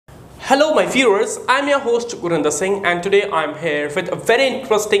Hello my viewers, I'm your host Gurinder Singh and today I'm here with a very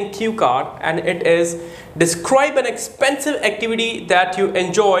interesting cue card, and it is describe an expensive activity that you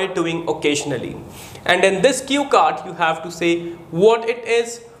enjoy doing occasionally. And in this cue card you have to say what it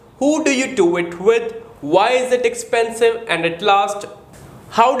is, who do you do it with, why is it expensive, and at last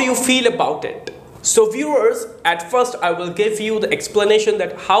how do you feel about it. So viewers, at first I will give you the explanation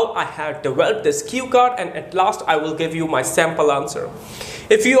that how I have developed this cue card, and at last I will give you my sample answer.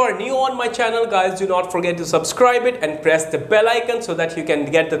 If you are new on my channel, guys, do not forget to subscribe it and press the bell icon so that you can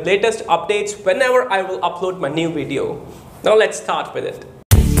get the latest updates whenever I will upload my new video. Now let's start with it.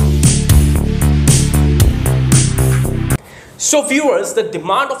 So viewers, the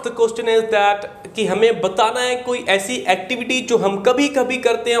demand of the question is that कि हमें बताना है कोई ऐसी activity जो हम कभी कभी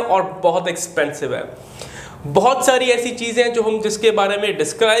करते हैं और बहुत एक्सपेंसिव है। बहुत सारी ऐसी चीज़ें हैं जो हम जिसके बारे में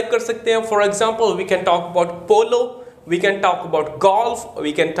डिस्क्राइब कर सकते हैं। For example we can talk about polo, we can talk about golf,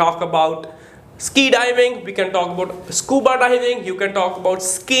 we can talk about ski diving, we can talk about scuba diving, you can talk about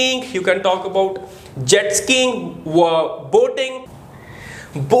skiing, you can talk about jet skiing, boating.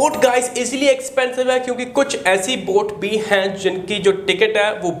 Boat guys इसलिए expensive है क्योंकि कुछ ऐसी boat भी हैं जिनकी जो ticket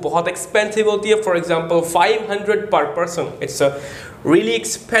है वो बहुत एक्सपेंसिव होती है। फॉर एग्जांपल 500 पर पर्सन, इट्स रियली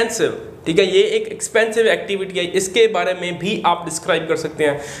एक्सपेंसिव। ठीक है, ये एक एक्सपेंसिव एक्टिविटी है, इसके बारे में भी आप डिस्क्राइब कर सकते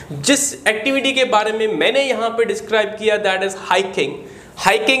हैं। जिस एक्टिविटी के बारे में मैंने यहाँ पे डिस्क्राइब किया दैट इज हाइकिंग।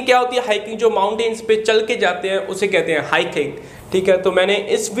 हाइकिंग क्या होती है? हाइकिंग जो माउंटेन्स पे चल के जाते हैं उसे कहते हैं हाइकिंग। ठीक है, तो मैंने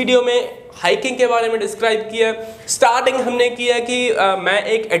इस वीडियो में हाइकिंग के बारे में डिस्क्राइब किया। स्टार्टिंग हमने किया कि मैं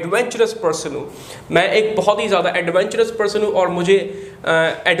एक एडवेंचरस पर्सन हूँ, मैं एक बहुत ही ज़्यादा एडवेंचरस पर्सन हूँ और मुझे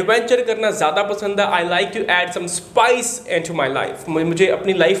एडवेंचर करना ज़्यादा पसंद है। I like to add some spice into my life. मुझे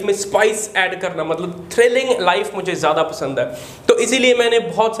अपनी लाइफ में स्पाइस ऐड करना, मतलब थ्रिलिंग लाइफ मुझे ज़्यादा पसंद है। तो इसीलिए मैंने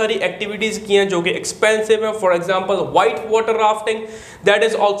बहुत सारी एक्टिविटीज़ की हैं जो कि एक्सपेंसिव हैं। For example white water rafting, that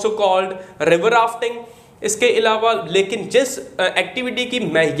is also called river rafting. इसके अलावा लेकिन जिस एक्टिविटी की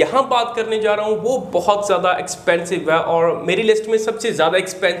मैं यहाँ बात करने जा रहा हूँ वो बहुत ज़्यादा एक्सपेंसिव है और मेरी लिस्ट में सबसे ज़्यादा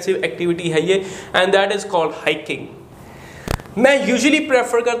एक्सपेंसिव एक्टिविटी है ये, and that is called hiking. मैं यूजुअली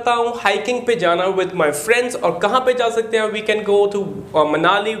प्रेफर करता हूँ हाइकिंग पे जाना विद माय फ्रेंड्स। और कहाँ पे जा सकते हैं? We can go to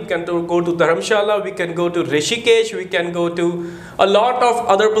Manali, we can go to Dharamshala, we can go to Rishikesh, we can go to a lot of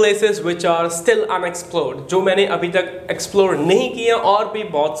other places which are still unexplored, जो मैंने अभी तक एक्सप्लोर नहीं किया, और भी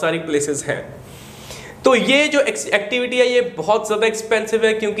बहुत सारी प्लेसेस हैं। तो ये जो एक्टिविटी है ये बहुत ज़्यादा एक्सपेंसिव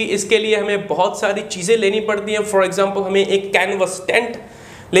है क्योंकि इसके लिए हमें बहुत सारी चीज़ें लेनी पड़ती हैं। फॉर एग्जांपल हमें एक कैनवस टेंट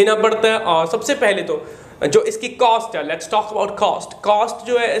लेना पड़ता है, और सबसे पहले तो जो इसकी कॉस्ट है, let's talk about cost. Cost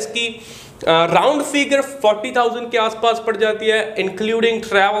जो है इसकी राउंड फिगर 40,000 के आसपास पड़ जाती है, including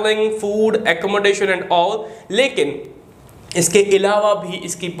travelling, food, accommodation and all. लेकिन इसके अलावा भी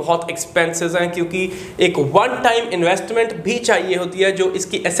इसकी बहुत एक्सपेंसेस हैं क्योंकि एक वन टाइम इन्वेस्टमेंट भी चाहिए होती है जो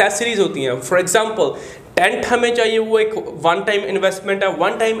इसकी एसेसरीज होती हैं। फॉर एग्जांपल टेंट हमें चाहिए, वो एक वन टाइम इन्वेस्टमेंट है।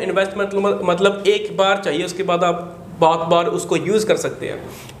 वन टाइम इन्वेस्टमेंट मतलब एक बार चाहिए, उसके बाद आप बहुत बार उसको यूज़ कर सकते हैं।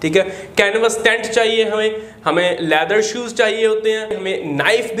 ठीक है, कैनवस टेंट चाहिए हमें लेदर शूज़ चाहिए होते हैं, हमें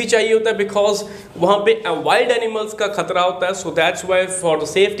नाइफ भी चाहिए होता है बिकॉज वहाँ पे वाइल्ड एनिमल्स का खतरा होता है। So that's why for the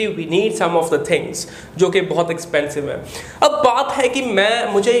safety we need some of the things जो कि बहुत एक्सपेंसिव है। अब बात है कि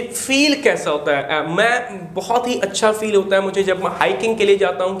मुझे फील कैसा होता है। मैं बहुत ही अच्छा फील होता है मुझे जब मैं हाइकिंग के लिए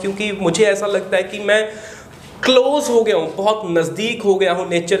जाता हूँ, क्योंकि मुझे ऐसा लगता है कि मैं क्लोज हो गया हूँ, बहुत नज़दीक हो गया हूँ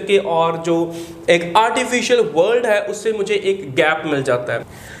नेचर के, और जो एक आर्टिफिशियल वर्ल्ड है उससे मुझे एक गैप मिल जाता है।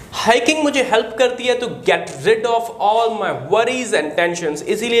 हाइकिंग मुझे हेल्प करती है to get rid of all my worries and tensions,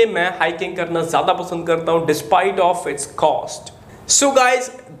 इसीलिए मैं हाइकिंग करना ज़्यादा पसंद करता हूँ despite of its cost. So guys,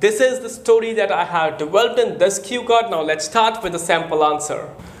 this is the story that I have developed in this cue card. Now let's start with a sample answer.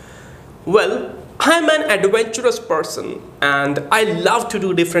 Well, I'm an adventurous person and I love to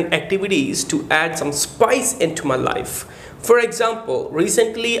do different activities to add some spice into my life. For example,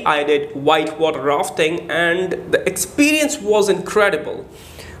 recently I did whitewater rafting and the experience was incredible.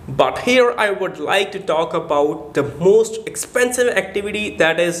 But here I would like to talk about the most expensive activity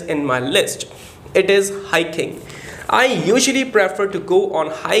that is in my list. It is hiking. I usually prefer to go on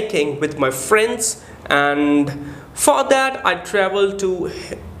hiking with my friends, and for that I travel to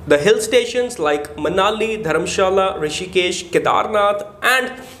the hill stations like Manali, Dharamshala, Rishikesh, Kedarnath,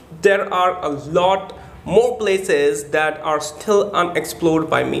 and there are a lot more places that are still unexplored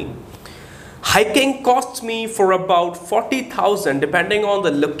by me. Hiking costs me for about 40,000 depending on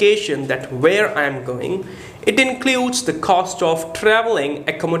the location that where I am going. It includes the cost of traveling,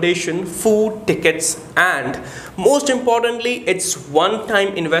 accommodation, food, tickets, and most importantly, its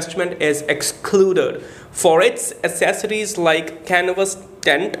one-time investment is excluded. For its accessories like canvas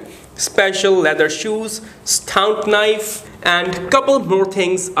tent, special leather shoes, stout knife, and couple more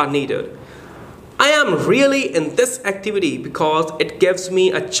things are needed. I am really in this activity because it gives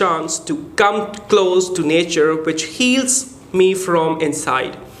me a chance to come close to nature, which heals me from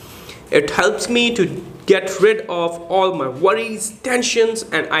inside. It helps me to get rid of all my worries, tensions,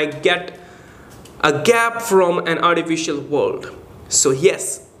 and I get a gap from an artificial world. So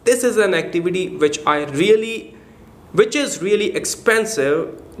yes, this is an activity which is really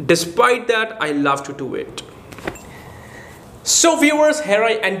expensive. Despite that, I love to do it. So viewers, here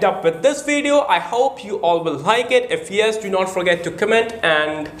I end up with this video. I hope you all will like it. If yes, do not forget to comment,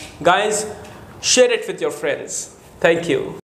 and guys, share it with your friends. Thank you.